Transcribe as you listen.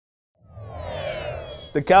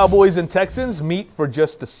The Cowboys and Texans meet for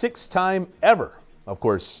just the 6th time ever. Of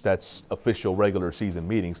course, that's official regular season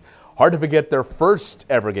meetings. Hard to forget their first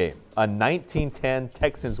ever game, a 1910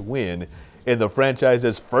 Texans win in the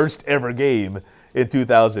franchise's first ever game in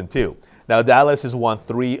 2002. Now, Dallas has won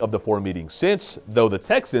 3 of the 4 meetings since, though the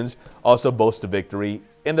Texans also boast a victory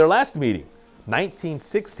in their last meeting,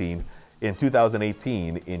 1916 in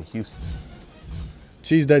 2018 in Houston.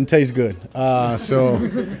 Cheese doesn't taste good,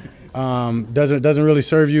 doesn't really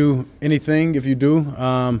serve you anything if you do.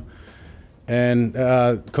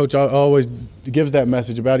 Coach always gives that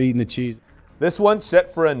message about eating the cheese. This one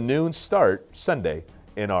set for a noon start Sunday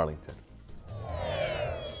in Arlington.